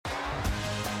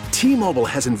T-Mobile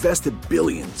has invested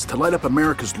billions to light up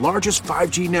America's largest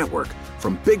 5G network,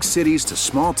 from big cities to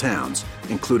small towns,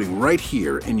 including right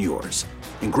here in yours.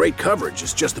 And great coverage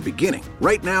is just the beginning.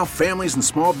 Right now, families and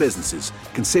small businesses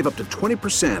can save up to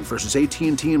 20% versus AT&T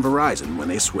and Verizon when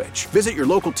they switch. Visit your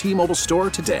local T-Mobile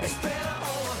store today.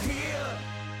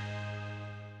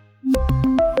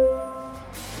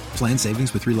 Plan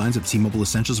savings with 3 lines of T-Mobile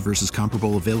Essentials versus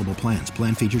comparable available plans.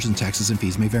 Plan features and taxes and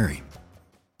fees may vary.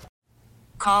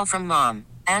 Call from mom.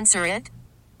 Answer it.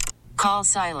 Call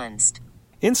silenced.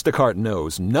 Instacart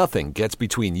knows nothing gets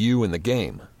between you and the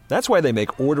game. That's why they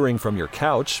make ordering from your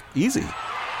couch easy.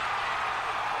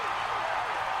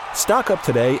 Stock up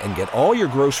today and get all your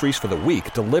groceries for the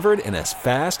week delivered in as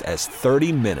fast as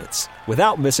 30 minutes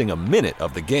without missing a minute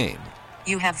of the game.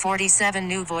 You have 47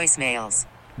 new voicemails.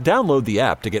 Download the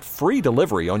app to get free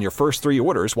delivery on your first 3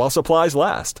 orders while supplies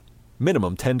last.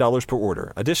 Minimum $10 per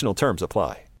order. Additional terms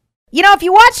apply. You know, if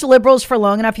you watch liberals for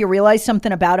long enough, you realize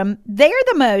something about them. They are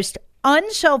the most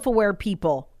unself-aware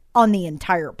people on the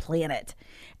entire planet.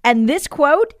 And this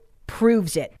quote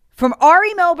proves it. From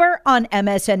Ari Melber on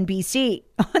MSNBC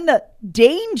on the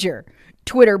danger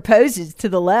Twitter poses to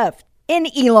the left in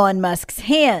Elon Musk's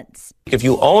hands. If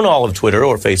you own all of Twitter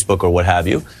or Facebook or what have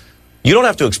you, you don't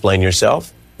have to explain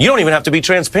yourself. You don't even have to be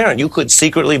transparent. You could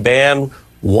secretly ban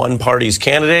one party's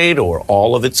candidate or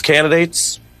all of its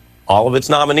candidates, all of its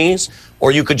nominees,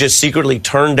 or you could just secretly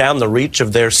turn down the reach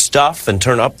of their stuff and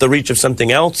turn up the reach of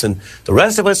something else, and the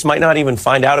rest of us might not even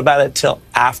find out about it till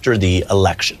after the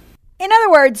election. In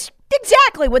other words,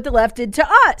 exactly what the left did to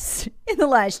us in the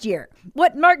last year.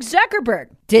 What Mark Zuckerberg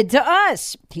did to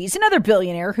us. He's another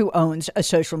billionaire who owns a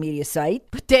social media site,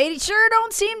 but they sure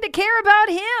don't seem to care about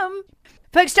him.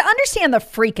 Folks, to understand the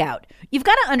freak out, you've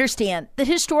got to understand the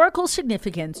historical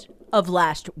significance of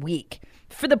last week.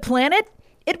 For the planet,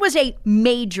 it was a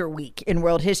major week in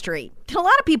world history. And a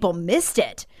lot of people missed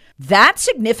it. That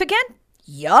significant?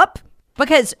 Yup.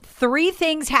 Because 3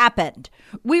 things happened.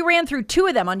 We ran through 2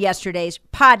 of them on yesterday's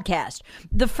podcast.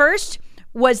 The first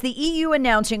was the EU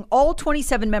announcing all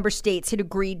 27 member states had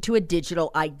agreed to a digital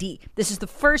ID. This is the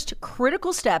first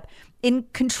critical step in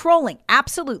controlling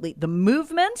absolutely the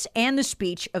movements and the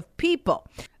speech of people.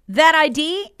 That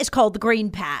ID is called the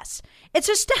Green Pass. It's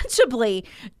ostensibly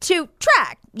to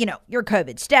track, your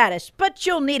COVID status, but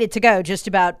you'll need it to go just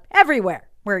about everywhere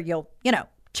where you'll,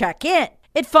 check in.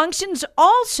 It functions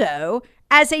also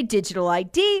as a digital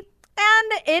ID,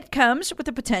 and it comes with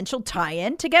a potential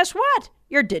tie-in to, guess what?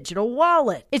 Your digital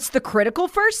wallet. It's the critical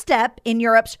first step in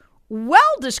Europe's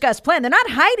well-discussed plan. They're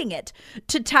not hiding it,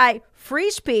 to tie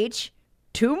free speech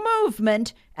to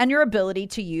movement and your ability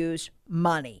to use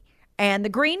money. And the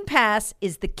Green Pass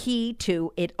is the key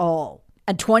to it all.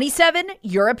 And 27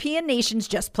 European nations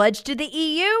just pledged to the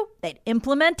EU they'd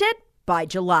implement it by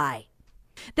July.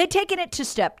 They've taken it to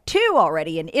step 2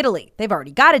 already in Italy. They've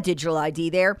already got a digital ID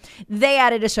there. They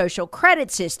added a social credit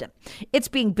system. It's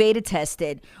being beta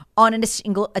tested on a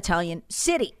single Italian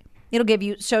city. It'll give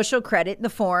you social credit in the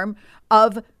form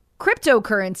of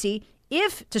cryptocurrency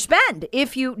to spend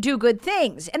if you do good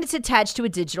things. And it's attached to a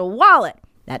digital wallet.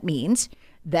 That means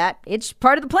that it's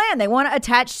part of the plan. They want to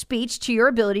attach speech to your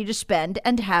ability to spend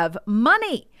and have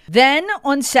money. Then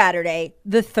on Saturday,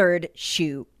 the third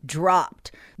shoe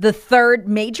dropped. The third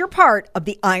major part of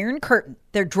the Iron Curtain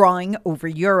they're drawing over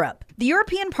Europe. The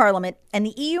European Parliament and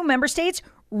the EU member states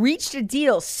reached a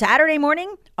deal Saturday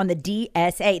morning on the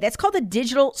DSA. That's called the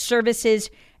Digital Services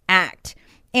Act.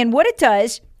 And what it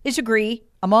does is agree,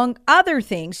 among other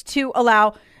things, to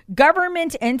allow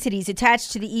government entities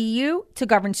attached to the EU to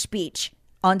govern speech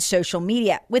on social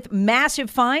media with massive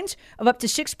fines of up to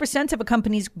 6% of a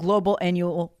company's global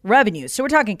annual revenues. So we're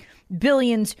talking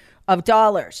billions of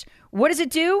dollars. What does it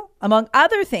do? Among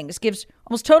other things, gives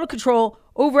almost total control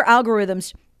over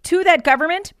algorithms to that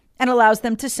government and allows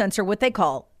them to censor what they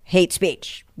call hate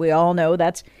speech. We all know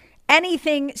that's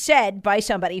anything said by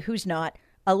somebody who's not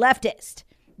a leftist.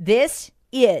 This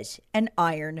is an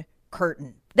Iron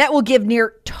Curtain that will give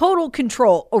near total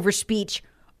control over speech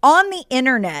on the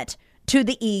internet to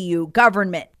the EU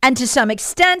government and to some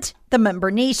extent the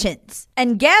member nations.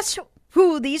 And guess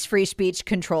who these free speech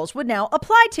controls would now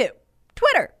apply to?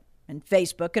 Twitter and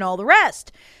Facebook and all the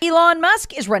rest. Elon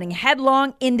Musk is running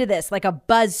headlong into this like a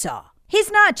buzzsaw.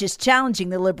 He's not just challenging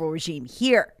the liberal regime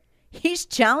here. He's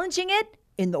challenging it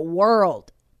in the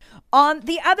world. On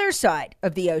the other side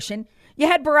of the ocean, you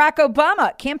had Barack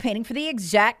Obama campaigning for the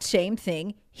exact same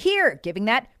thing here, giving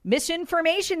that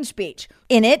misinformation speech.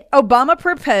 In it, Obama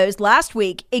proposed last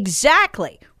week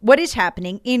exactly what is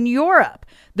happening in Europe.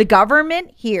 The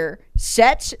government here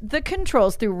sets the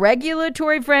controls through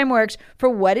regulatory frameworks for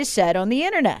what is said on the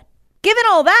internet. Given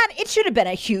all that, it should have been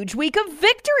a huge week of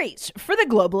victories for the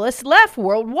globalist left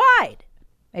worldwide.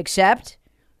 Except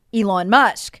Elon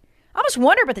Musk. I almost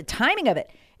wonder about the timing of it.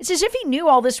 It's as if he knew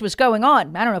all this was going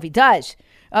on. I don't know if he does,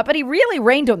 but he really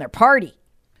rained on their party.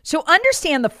 So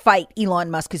understand the fight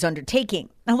Elon Musk is undertaking.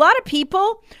 A lot of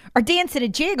people are dancing a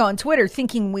jig on Twitter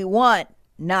thinking we won.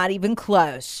 Not even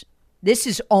close. This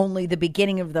is only the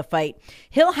beginning of the fight.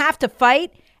 He'll have to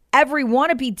fight every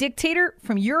wannabe dictator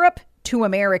from Europe to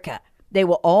America. They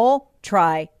will all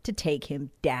try to take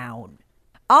him down.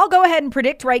 I'll go ahead and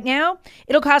predict right now,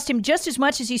 it'll cost him just as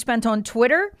much as he spent on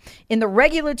Twitter in the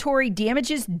regulatory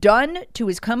damages done to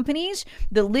his companies,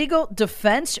 the legal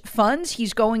defense funds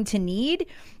he's going to need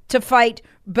to fight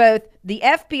both the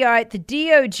FBI, the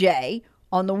DOJ.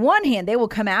 On the one hand, they will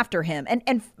come after him.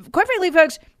 And quite frankly,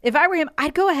 folks, if I were him,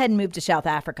 I'd go ahead and move to South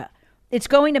Africa. It's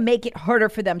going to make it harder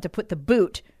for them to put the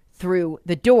boot through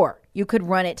the door. You could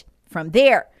run it from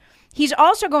there. He's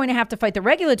also going to have to fight the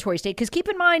regulatory state because keep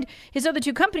in mind, his other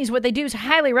two companies, what they do is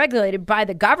highly regulated by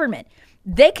the government.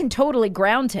 They can totally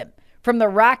ground him from the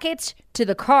rockets to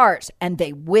the cars, and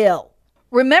they will.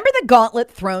 Remember the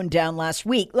gauntlet thrown down last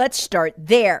week? Let's start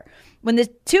there. When the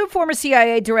two former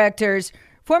CIA directors,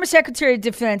 former Secretary of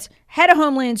Defense, head of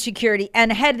Homeland Security,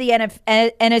 and head of the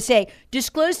NSA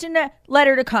disclosed in a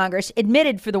letter to Congress,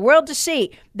 admitted for the world to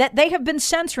see that they have been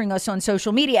censoring us on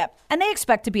social media, and they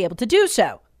expect to be able to do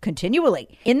so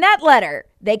continually. In that letter,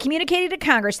 they communicated to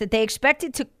Congress that they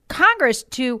expected Congress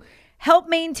to help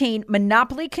maintain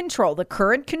monopoly control, the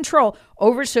current control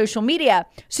over social media,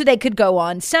 so they could go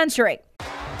on censoring.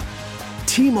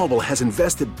 T-Mobile has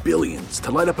invested billions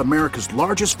to light up America's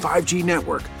largest 5G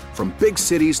network, from big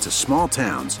cities to small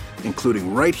towns,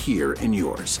 including right here in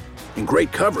yours. And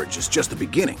great coverage is just the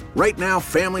beginning. Right now,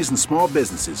 families and small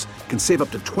businesses can save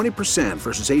up to 20%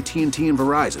 versus AT&T and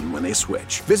Verizon when they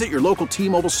switch. Visit your local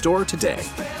T-Mobile store today.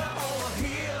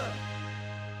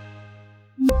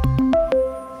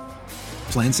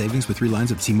 Plan savings with 3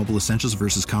 lines of T-Mobile Essentials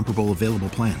versus comparable available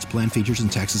plans. Plan features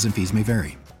and taxes and fees may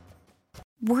vary.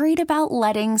 Worried about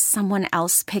letting someone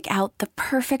else pick out the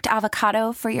perfect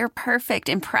avocado for your perfect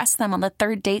impress them on the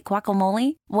third date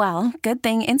guacamole? Well, good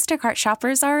thing Instacart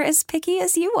shoppers are as picky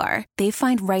as you are. They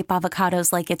find ripe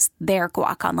avocados like it's their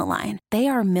guac on the line. They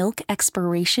are milk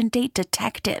expiration date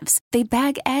detectives. They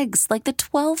bag eggs like the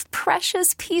 12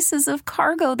 precious pieces of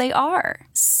cargo they are.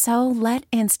 So let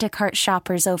Instacart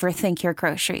shoppers overthink your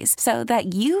groceries so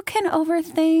that you can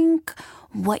overthink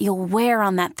what you'll wear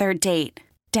on that third date.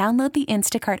 Download the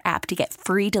Instacart app to get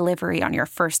free delivery on your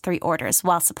first 3 orders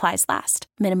while supplies last.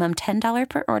 Minimum $10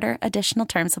 per order. Additional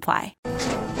terms apply.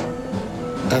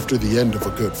 After the end of a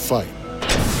good fight,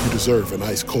 you deserve an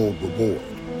ice-cold reward.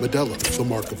 Modelo, the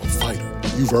mark of a fighter.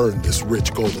 You've earned this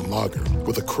rich golden lager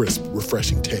with a crisp,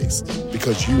 refreshing taste.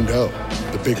 Because you know,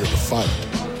 the bigger the fight,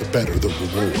 the better the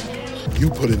reward. You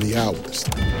put in the hours,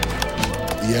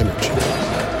 the energy,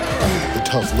 the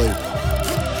tough labor.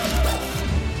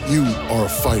 You are a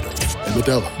fighter, and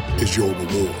Modelo is your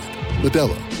reward.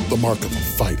 Modelo, the mark of a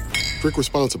fighter. Drink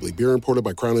responsibly. Beer imported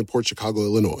by Crown Imports, Chicago,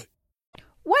 Illinois.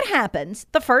 What happens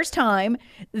the first time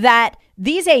that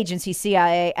these agencies,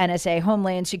 CIA, NSA,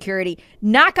 Homeland Security,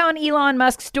 knock on Elon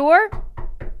Musk's door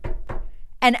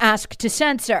and ask to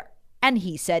censor? And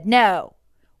he said no.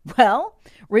 Well,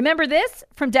 remember this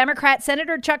from Democrat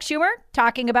Senator Chuck Schumer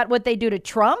talking about what they do to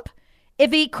Trump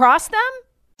if he crossed them?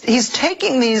 He's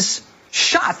taking these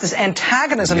shots, this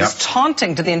antagonism, this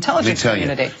taunting to the intelligence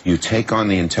community. You take on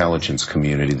the intelligence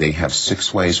community, they have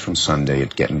 6 ways from Sunday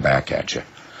at getting back at you.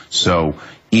 So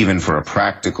even for a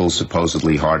practical,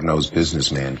 supposedly hard-nosed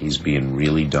businessman, he's being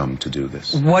really dumb to do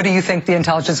this. What do you think the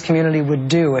intelligence community would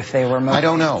do if they were motivated? I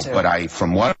don't know, but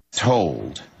from what I'm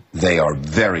told, they are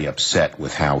very upset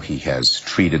with how he has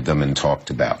treated them and talked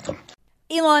about them.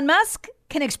 Elon Musk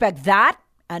can expect that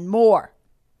and more.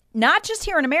 Not just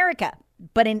here in America,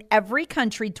 but in every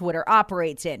country Twitter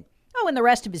operates in. Oh, and the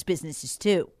rest of his businesses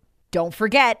too. Don't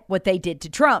forget what they did to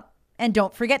Trump. And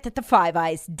don't forget that the Five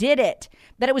Eyes did it.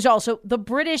 That it was also the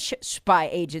British spy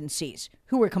agencies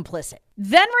who were complicit.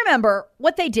 Then remember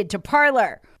what they did to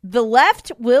Parler. The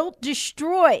left will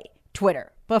destroy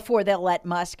Twitter before they'll let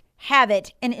Musk have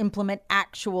it and implement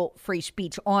actual free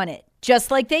speech on it.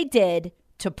 Just like they did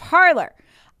to Parler.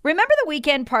 Remember the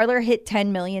weekend Parler hit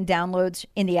 10 million downloads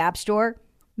in the App Store?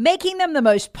 Making them the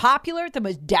most popular, the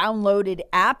most downloaded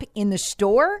app in the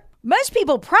store? Most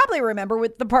people probably remember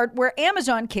with the part where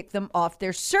Amazon kicked them off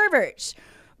their servers.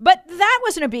 But that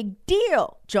wasn't a big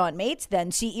deal. John Mates,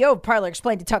 then CEO of Parler,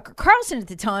 explained to Tucker Carlson at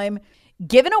the time,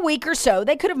 given a week or so,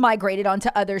 they could have migrated onto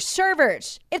other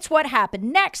servers. It's what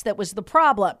happened next that was the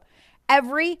problem.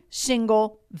 every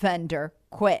single vendor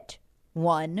quit,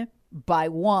 one by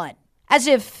one, as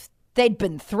if they'd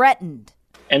been threatened.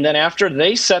 And then after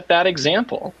they set that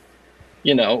example,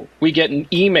 we get an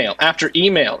email after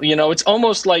email. It's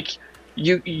almost like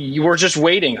you were just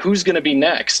waiting. Who's going to be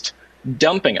next?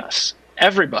 Dumping us.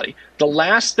 Everybody. The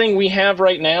last thing we have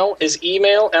right now is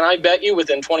email, and I bet you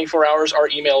within 24 hours, our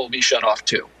email will be shut off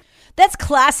too. That's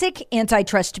classic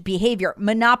antitrust behavior,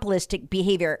 monopolistic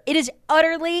behavior. It is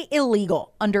utterly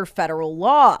illegal under federal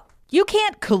law. You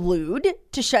can't collude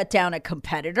to shut down a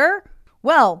competitor.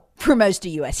 Well, for most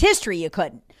of U.S. history, you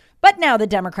couldn't. But now the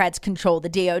Democrats control the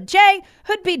DOJ,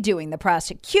 who'd be doing the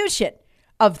prosecution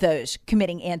of those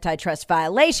committing antitrust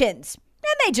violations.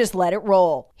 And they just let it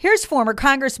roll. Here's former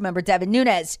Congressmember Devin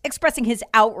Nunes expressing his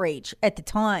outrage at the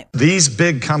time. These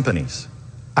big companies,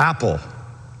 Apple,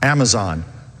 Amazon,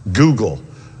 Google,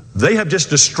 they have just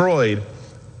destroyed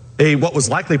what was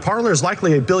likely, Parler is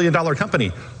likely $1 billion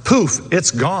company. Poof,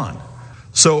 it's gone.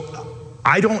 So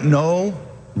I don't know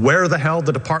where the hell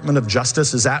the Department of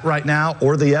Justice is at right now,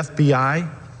 or the FBI.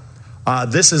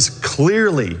 This is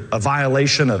clearly a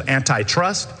violation of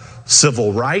antitrust,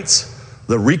 civil rights,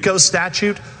 the RICO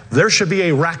statute. There should be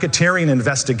a racketeering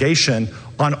investigation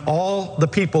on all the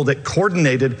people that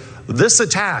coordinated this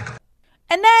attack.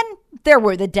 And then there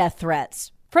were the death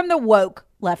threats from the woke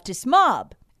leftist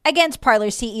mob against Parler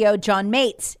CEO John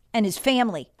Mates and his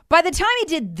family. By the time he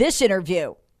did this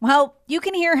interview, well, you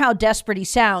can hear how desperate he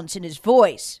sounds in his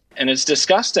voice. And it's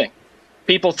disgusting.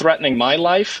 People threatening my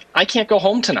life. I can't go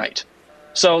home tonight.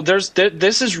 So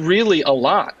this is really a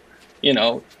lot.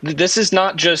 This is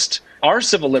not just our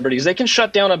civil liberties. They can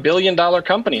shut down $1 billion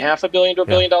company, $500 million to $1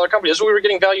 billion company. That's what we were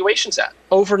getting valuations at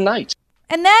overnight.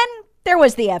 And then there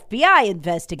was the FBI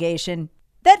investigation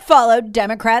that followed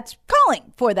Democrats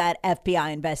calling for that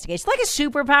FBI investigation. Like a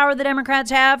superpower the Democrats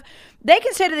have. They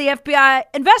can say to the FBI,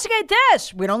 investigate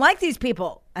this. We don't like these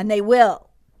people. And they will.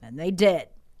 And they did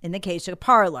in the case of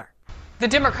Parler. The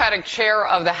Democratic chair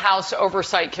of the House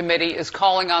Oversight Committee is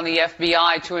calling on the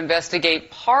FBI to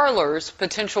investigate Parler's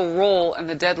potential role in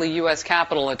the deadly U.S.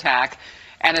 Capitol attack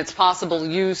and its possible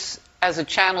use as a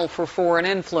channel for foreign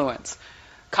influence.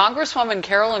 Congresswoman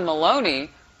Carolyn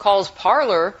Maloney calls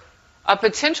Parler a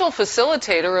potential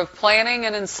facilitator of planning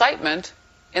and incitement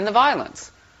in the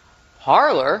violence.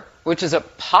 Parler, which is a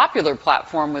popular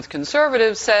platform with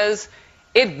conservatives, says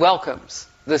it welcomes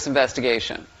this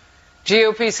investigation.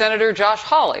 GOP Senator Josh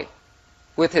Hawley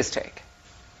with his take.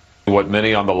 What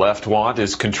many on the left want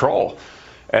is control.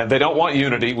 And they don't want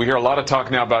unity. We hear a lot of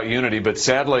talk now about unity, but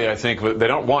sadly, I think they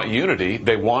don't want unity.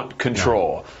 They want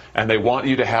control. And they want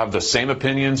you to have the same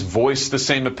opinions, voice the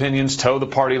same opinions, toe the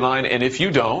party line. And if you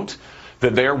don't,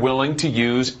 then they're willing to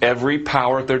use every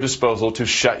power at their disposal to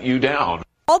shut you down.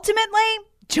 Ultimately,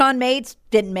 John Mates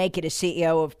didn't make it as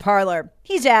CEO of Parler.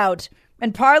 He's out.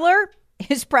 And Parler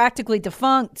is practically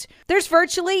defunct. There's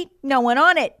virtually no one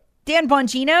on it. Dan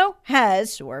Bongino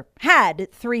has, or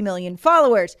had, 3 million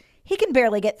followers. He can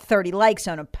barely get 30 likes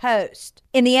on a post.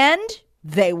 In the end,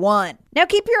 they won. Now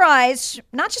keep your eyes,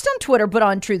 not just on Twitter, but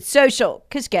on Truth Social.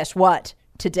 Because guess what?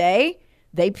 Today,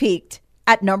 they peaked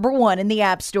at #1 in the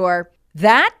App Store.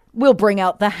 That will bring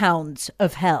out the hounds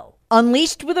of hell,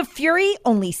 unleashed with a fury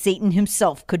only Satan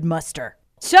himself could muster.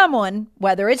 Someone,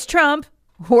 whether it's Trump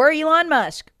or Elon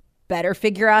Musk, better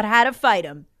figure out how to fight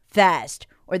him fast.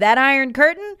 Or that Iron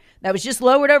Curtain that was just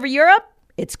lowered over Europe,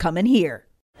 it's coming here.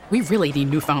 We really need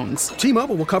new phones.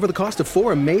 T-Mobile will cover the cost of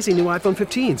 4 amazing new iPhone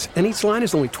 15s, and each line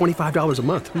is only $25 a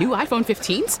month. New iPhone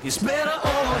 15s? It's better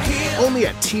over here. Only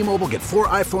at T-Mobile, get 4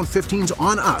 iPhone 15s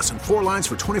on us and 4 lines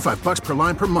for $25 per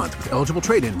line per month with eligible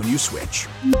trade-in when you switch.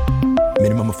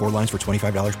 Minimum of 4 lines for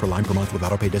 $25 per line per month with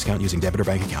autopay discount using debit or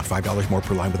bank account. $5 more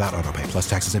per line without autopay, plus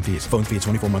taxes and fees. Phone fee at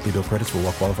 24 monthly bill credits for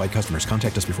well-qualified customers.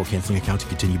 Contact us before canceling account to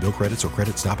continue bill credits or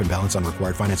credit stop and balance on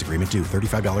required finance agreement due.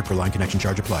 $35 per line connection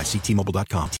charge applies. See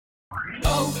T-Mobile.com.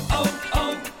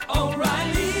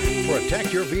 O'Reilly.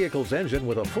 Protect your vehicle's engine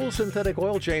with a full synthetic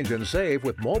oil change and save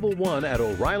with Mobil 1 at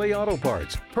O'Reilly Auto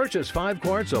Parts. Purchase 5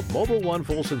 quarts of Mobil 1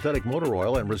 full synthetic motor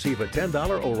oil and receive a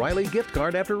 $10 O'Reilly gift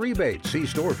card after rebate. See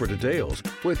store for details.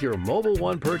 With your Mobil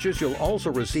 1 purchase, you'll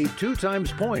also receive 2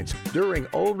 times points during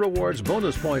O Rewards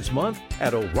Bonus Points Month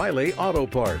at O'Reilly Auto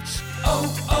Parts.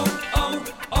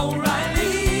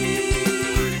 O'Reilly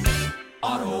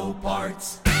Auto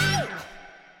Parts.